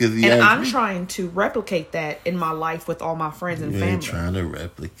buck. I'm trying to replicate that in my life with all my friends and family. You ain't trying to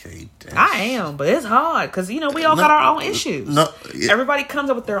replicate that. I am, but it's hard because, we all got our own issues. Everybody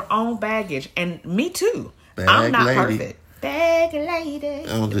comes up with their own baggage, and me too. I'm not perfect. Bag lady.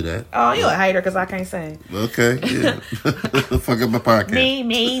 I don't do that. Oh, you're a hater because I can't sing. Okay, yeah. Fuck up my podcast.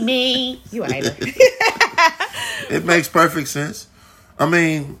 Me. You a hater. It makes perfect sense. I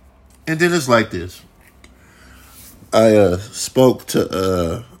mean, and then it's like this. I spoke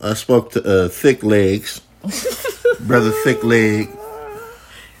to Thick Legs, brother Thick Leg.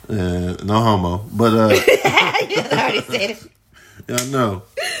 No homo, but you already said it. Yeah, I know.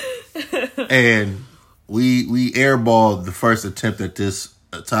 And we airballed the first attempt at this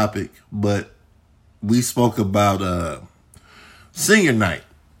topic, but we spoke about senior night.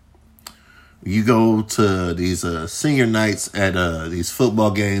 You go to these senior nights at these football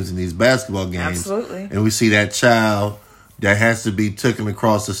games and these basketball games. Absolutely. And we see that child that has to be taken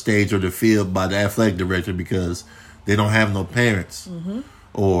across the stage or the field by the athletic director because they don't have no parents. Mm-hmm.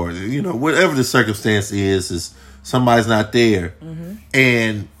 Or, whatever the circumstance is somebody's not there. Mm-hmm.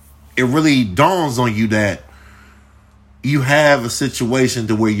 And it really dawns on you that you have a situation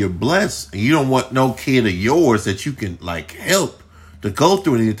to where you're blessed and you don't want no kid of yours that you can help to go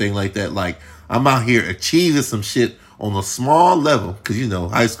through anything like that. Like, I'm out here achieving some shit on a small level because,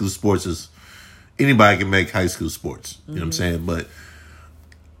 high school sports is anybody can make high school sports. You know what I'm saying? But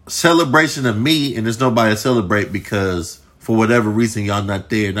celebration of me, and there's nobody to celebrate because for whatever reason y'all not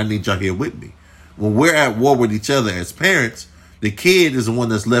there, and I need y'all here with me. When we're at war with each other as parents, the kid is the one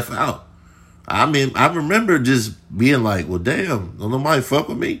that's left out. I mean, I remember just being like, well, damn, don't nobody fuck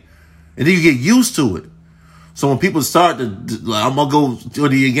with me. And then you get used to it. So when people start to, like, I'm going to go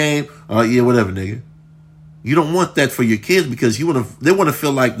to your game, yeah, whatever, nigga. You don't want that for your kids because they want to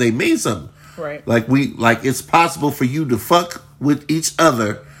feel like they mean something. Right. Like it's possible for you to fuck with each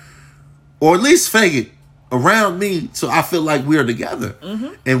other or at least fake it around me so I feel like we're together.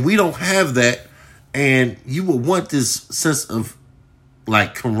 Mm-hmm. And we don't have that. And you will want this sense of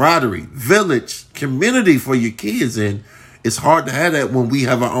like camaraderie, village, community for your kids. And it's hard to have that when we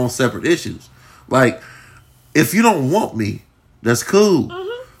have our own separate issues. Like, if you don't want me, that's cool.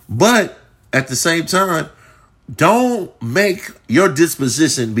 Mm-hmm. But at the same time, don't make your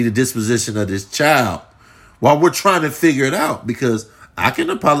disposition be the disposition of this child while we're trying to figure it out. Because I can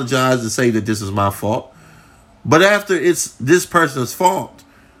apologize and say that this is my fault. But after it's this person's fault,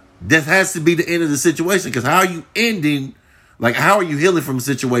 that has to be the end of the situation. Because how are you ending, like, how are you healing from a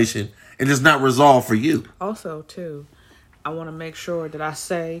situation and it's not resolved for you? Also, too, I want to make sure that I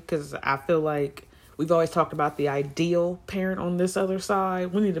say, because I feel like we've always talked about the ideal parent on this other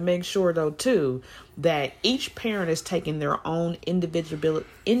side. We need to make sure, though, too, that each parent is taking their own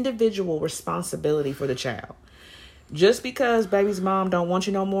individual responsibility for the child. Just because baby's mom don't want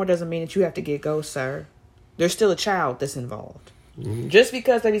you no more doesn't mean that you have to get go, sir. There's still a child that's involved. Mm-hmm. Just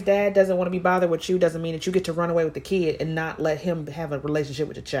because baby's dad doesn't want to be bothered with you doesn't mean that you get to run away with the kid and not let him have a relationship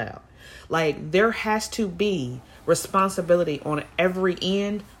with the child. Like, there has to be responsibility on every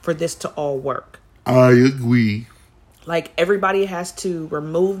end for this to all work. I agree. Like, everybody has to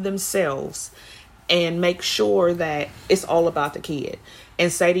remove themselves and make sure that it's all about the kid.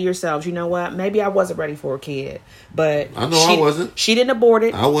 And say to yourselves, you know what? Maybe I wasn't ready for a kid, but I know I wasn't. She didn't abort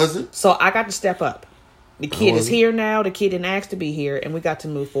it. I wasn't. So I got to step up. The kid is here now. The kid didn't ask to be here, and we got to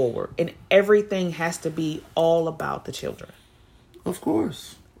move forward. And everything has to be all about the children. Of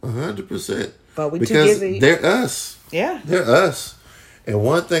course, 100%. But we because too busy. They're us. Yeah, they're us. And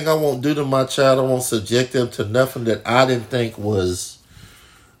one thing I won't do to my child, I won't subject them to nothing that I didn't think was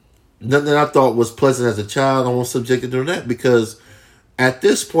nothing that I thought was pleasant as a child. I won't subject them to that because at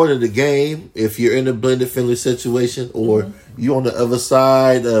this point of the game, if you're in a blended family situation or you're on the other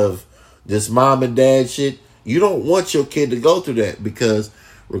side of this mom and dad shit, you don't want your kid to go through that because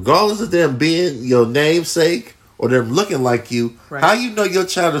regardless of them being your namesake or them looking like you, right. How you know your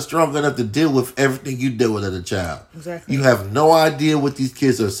child is strong enough to deal with everything you deal with as a child? Exactly. You have no idea what these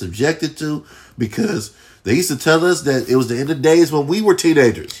kids are subjected to because they used to tell us that it was the end of days when we were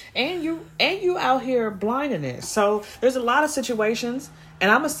teenagers. And you out here blinding it. So there's a lot of situations,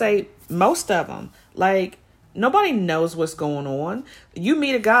 and I'm going to say most of them, like, nobody knows what's going on. You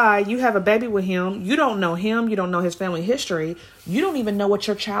meet a guy, you have a baby with him, you don't know him, you don't know his family history, you don't even know what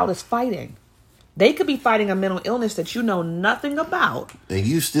your child is fighting. They could be fighting a mental illness that you know nothing about. And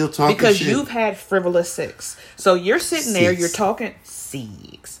you still talking because shit. You've had frivolous sex. So you're sitting there, you're talking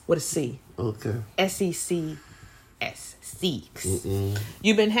sex. What is C? Okay. S-E-C-S. Seeks.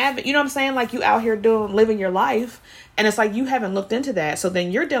 You've been having, you know what I'm saying? Like, you out here living your life, and it's like you haven't looked into that. So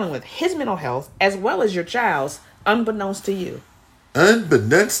then you're dealing with his mental health as well as your child's, unbeknownst to you.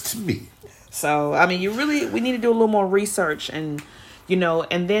 Unbeknownst to me. So, I mean, we need to do a little more research and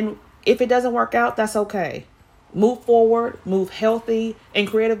then if it doesn't work out, that's okay. Move forward, move healthy, and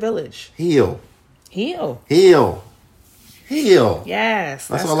create a village. Heal. Heal. That's Yes.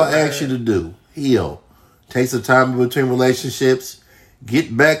 all I ask you to do. Heal. Take some time in between relationships.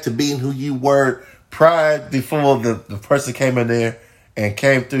 Get back to being who you were prior before the person came in there and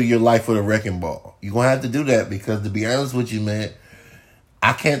came through your life with a wrecking ball. You're going to have to do that because, to be honest with you, man,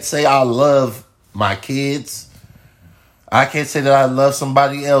 I can't say I love my kids. I can't say that I love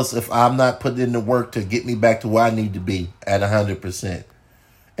somebody else if I'm not putting in the work to get me back to where I need to be at 100%.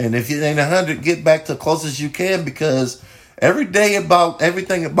 And if it ain't 100, get back to close as you can because everything about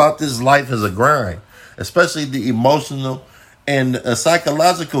this life is a grind. Especially the emotional and a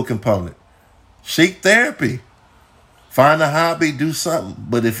psychological component. Seek therapy. Find a hobby, do something.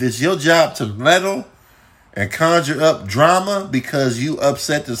 But if it's your job to meddle and conjure up drama because you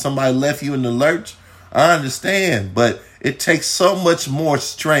upset that somebody left you in the lurch, I understand. But it takes so much more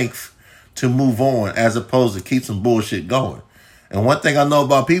strength to move on as opposed to keep some bullshit going. And one thing I know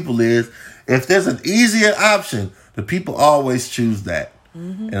about people is if there's an easier option, the people always choose that.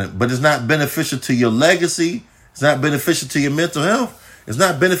 Mm-hmm. But it's not beneficial to your legacy. It's not beneficial to your mental health. It's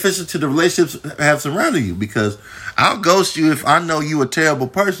not beneficial to the relationships that have surrounded you because I'll ghost you if I know you a terrible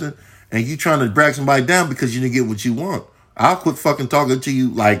person and you trying to drag somebody down because you didn't get what you want. I'll quit fucking talking to you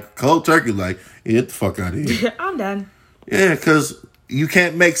like cold turkey, like, get the fuck out of here. I'm done. Yeah, because you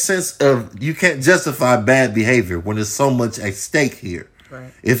can't justify bad behavior when there's so much at stake here.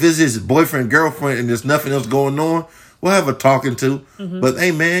 Right. If it's his boyfriend, girlfriend, and there's nothing else going on, we'll have a talking to. Mm-hmm. But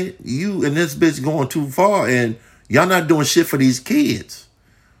hey, man, you and this bitch going too far, and y'all not doing shit for these kids.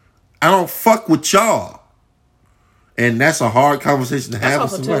 I don't fuck with y'all. And that's a hard conversation to That's have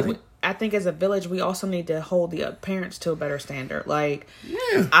with also somebody. too. I think as a village, we also need to hold the parents to a better standard. Like,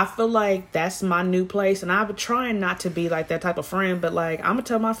 Yeah. I feel like that's my new place, and I've been trying not to be like that type of friend. But like, I'm gonna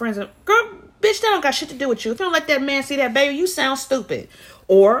tell my friends, "Girl, bitch, that don't got shit to do with you. If you don't let that man see that baby, you sound stupid."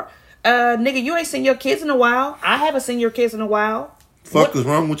 Or, nigga, you ain't seen your kids in a while. I haven't seen your kids in a while. Fuck is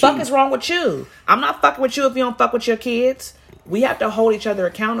wrong with you? Fuck is wrong with you? I'm not fucking with you if you don't fuck with your kids. We have to hold each other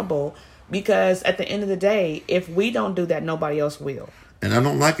accountable, because at the end of the day, if we don't do that, nobody else will. And I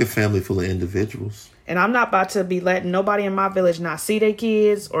don't like a family full of individuals. And I'm not about to be letting nobody in my village not see their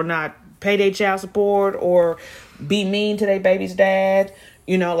kids or not pay their child support or be mean to their baby's dad.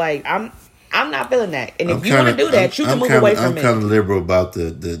 You know, like, I'm not feeling that. And if you want to do that, you can move away from me. I'm kind of liberal about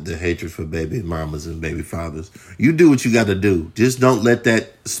the hatred for baby mamas and baby fathers. You do what you got to do. Just don't let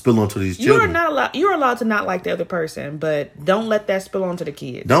that spill onto these children. You're allowed to not like the other person, but don't let that spill onto the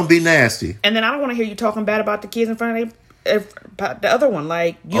kids. Don't be nasty. And then I don't want to hear you talking bad about the kids in front of the other one.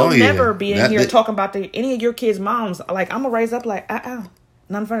 Like, you'll never be in here talking about any of your kids' moms. Like, I'm gonna raise up like,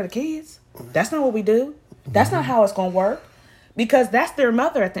 not in front of the kids. That's not what we do. That's not how it's gonna work. Because that's their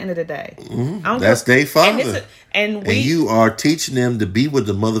mother at the end of the day. That's their father. And you are teaching them to be with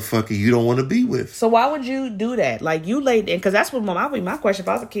the motherfucker you don't want to be with. So why would you do that? Like, you laid in, because that's what my question if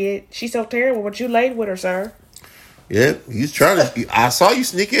I was a kid. She's so terrible, but you laid with her, sir. Yeah, you trying to. I saw you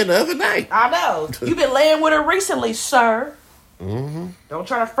sneak in the other night. I know. You've been laying with her recently, sir. Don't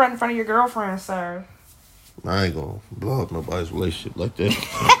try to front in front of your girlfriend, sir. I ain't gonna blow up nobody's relationship like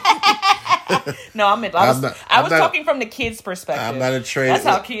that. No, I was talking from the kids' perspective. I'm not a trainer. That's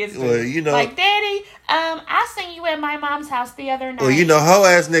how kids do. Well, you know, like, Daddy, I seen you at my mom's house the other night. Well, you know, hoe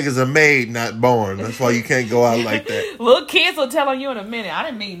ass niggas are made, not born. That's why you can't go out like that. Little kids will tell on you in a minute. I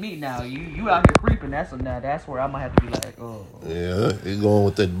didn't mean me now. You out here creeping. That's where I might have to be like, oh. Yeah, you going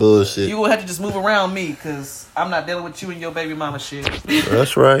with that bullshit. You will have to just move around me, because I'm not dealing with you and your baby mama shit.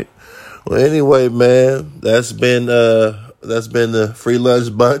 That's right. Well, anyway, man, that's been the Free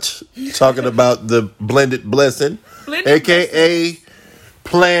Lunch Bunch talking about the blended blessing, aka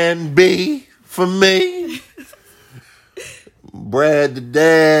Plan B for me. Brad the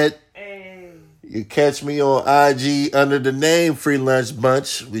Dad. Hey. You catch me on IG under the name Free Lunch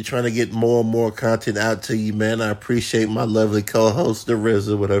Bunch. We trying to get more and more content out to you, man. I appreciate my lovely co-host, the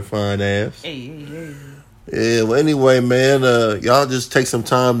RZA, with her fine ass. Hey. Yeah, well, anyway, man, y'all just take some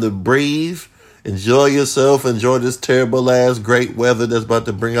time to breathe, enjoy yourself, enjoy this terrible-ass great weather that's about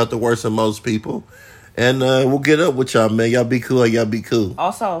to bring out the worst of most people. And we'll get up with y'all, man. Y'all be cool. Y'all be cool.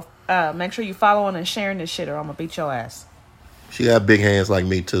 Also, make sure you following and sharing this shit, or I'm going to beat your ass. She got big hands like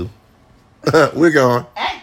me, too. We're gone. Hey.